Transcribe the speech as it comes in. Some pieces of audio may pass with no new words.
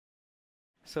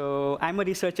So I'm a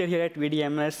researcher here at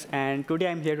VDMS, and today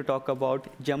I'm here to talk about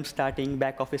jump-starting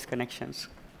back-office connections.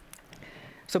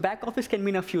 So back office can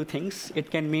mean a few things. It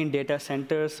can mean data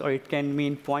centers, or it can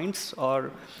mean points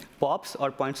or POPs,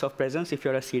 or points of presence if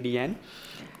you're a CDN.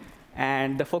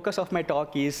 And the focus of my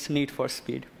talk is need for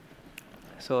speed.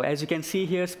 So as you can see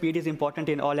here, speed is important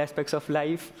in all aspects of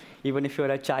life, even if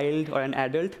you're a child or an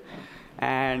adult.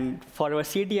 And for our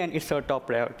CDN, it's our top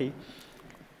priority.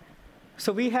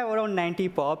 So we have around 90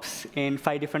 POPs in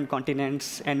 5 different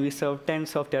continents, and we serve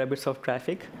tens of terabits of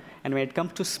traffic. And when it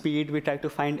comes to speed, we try to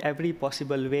find every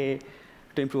possible way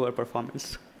to improve our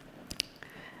performance.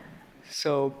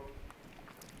 So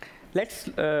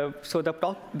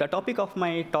the topic of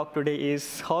my talk today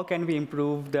is how can we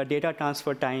improve the data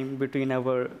transfer time between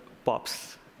our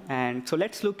POPs. And so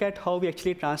let's look at how we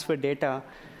actually transfer data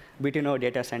between our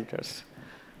data centers.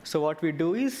 So what we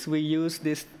do is we use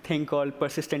this thing called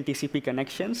persistent TCP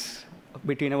connections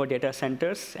between our data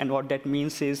centers. And what that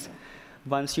means is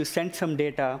once you send some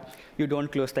data, you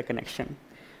don't close the connection.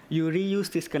 You reuse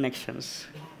these connections.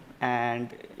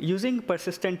 And using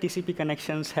persistent TCP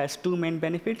connections has 2 main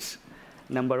benefits.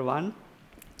 Number 1,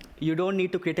 you don't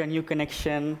need to create a new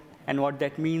connection. And what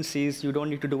that means is you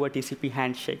don't need to do a TCP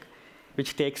handshake,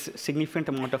 which takes a significant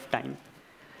amount of time.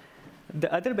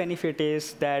 The other benefit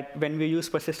is that when we use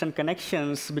persistent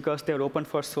connections, because they're open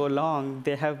for so long,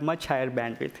 they have much higher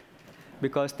bandwidth,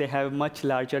 because they have much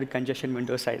larger congestion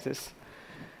window sizes.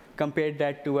 Compare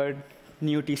that to a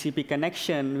new TCP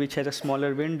connection, which has a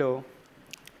smaller window.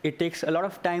 It takes a lot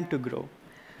of time to grow.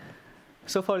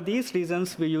 So for these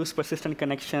reasons, we use persistent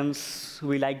connections.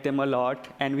 We like them a lot,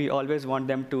 and we always want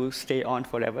them to stay on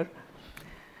forever.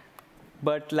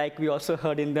 But like we also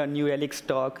heard in the New Relics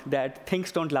talk, that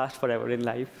things don't last forever in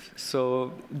life.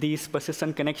 So these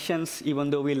persistent connections,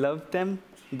 even though we love them,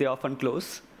 they often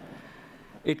close.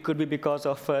 It could be because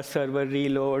of a server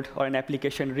reload or an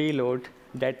application reload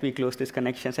that we close these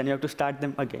connections, and you have to start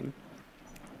them again.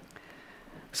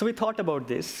 So we thought about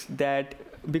this, that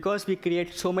because we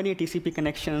create so many TCP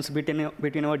connections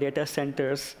between our data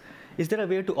centers, is there a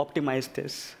way to optimize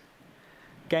this?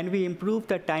 Can we improve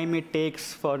the time it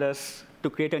takes for us to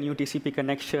create a new TCP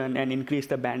connection and increase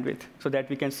the bandwidth so that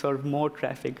we can serve more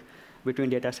traffic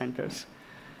between data centers?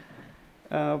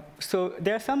 So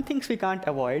there are some things we can't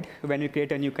avoid when we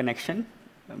create a new connection.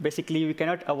 Basically, we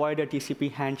cannot avoid a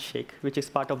TCP handshake, which is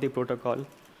part of the protocol.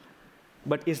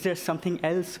 But is there something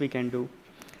else we can do?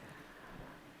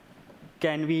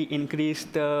 Can we increase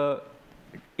the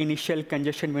initial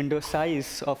congestion window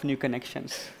size of new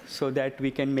connections so that we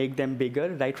can make them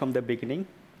bigger right from the beginning,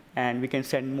 and we can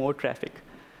send more traffic?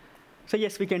 So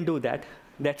yes, we can do that.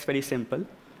 That's very simple.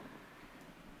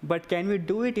 But can we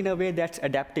do it in a way that's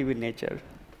adaptive in nature,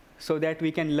 so that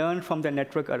we can learn from the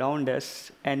network around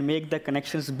us and make the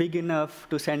connections big enough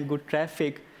to send good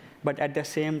traffic, but at the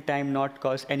same time not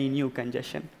cause any new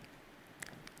congestion?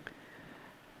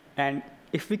 And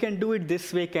if we can do it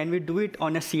this way, can we do it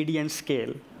on a CDN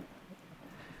scale?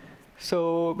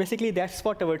 So basically, that's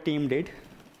what our team did.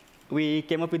 We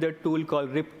came up with a tool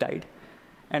called Riptide.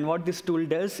 And what this tool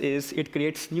does is it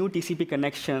creates new TCP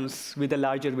connections with a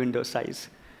larger window size,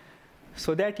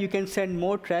 so that you can send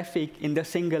more traffic in the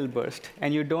single burst,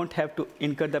 and you don't have to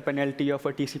incur the penalty of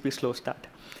a TCP slow start.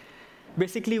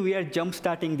 Basically, we are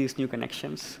jump-starting these new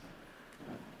connections.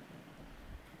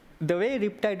 The way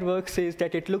Riptide works is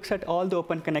that it looks at all the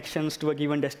open connections to a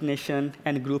given destination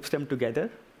and groups them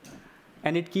together.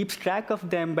 And it keeps track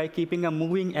of them by keeping a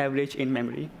moving average in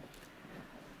memory.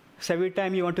 So every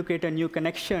time you want to create a new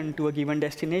connection to a given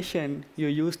destination, you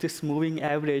use this moving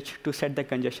average to set the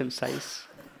congestion size.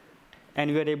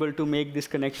 And we are able to make these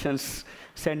connections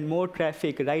send more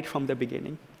traffic right from the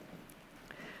beginning.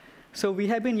 So we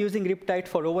have been using Riptide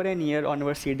for over a year on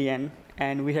our CDN,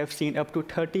 and we have seen up to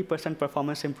 30%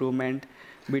 performance improvement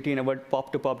between our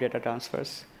POP-to-POP data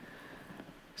transfers.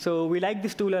 So we like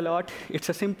this tool a lot. It's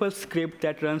a simple script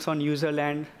that runs on user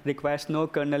land, requires no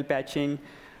kernel patching,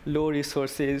 low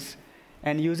resources,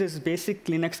 and uses basic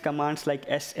Linux commands like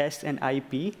SS and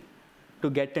IP to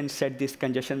get and set these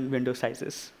congestion window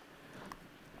sizes.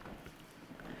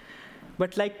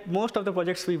 But like most of the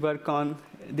projects we work on,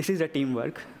 this is a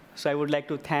teamwork. So I would like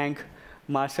to thank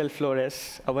Marcel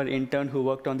Flores, our intern who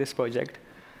worked on this project.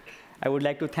 I would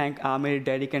like to thank Amir,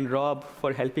 Derek, and Rob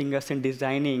for helping us in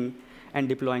designing and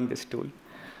deploying this tool.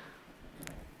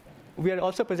 We are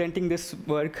also presenting this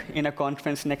work in a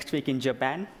conference next week in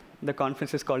Japan. The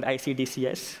conference is called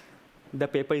ICDCS. The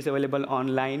paper is available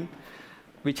online,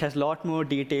 which has a lot more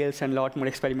details and a lot more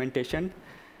experimentation.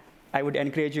 I would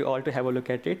encourage you all to have a look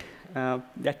at it.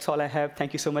 That's all I have.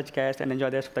 Thank you so much, guys, and enjoy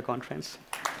the rest of the conference.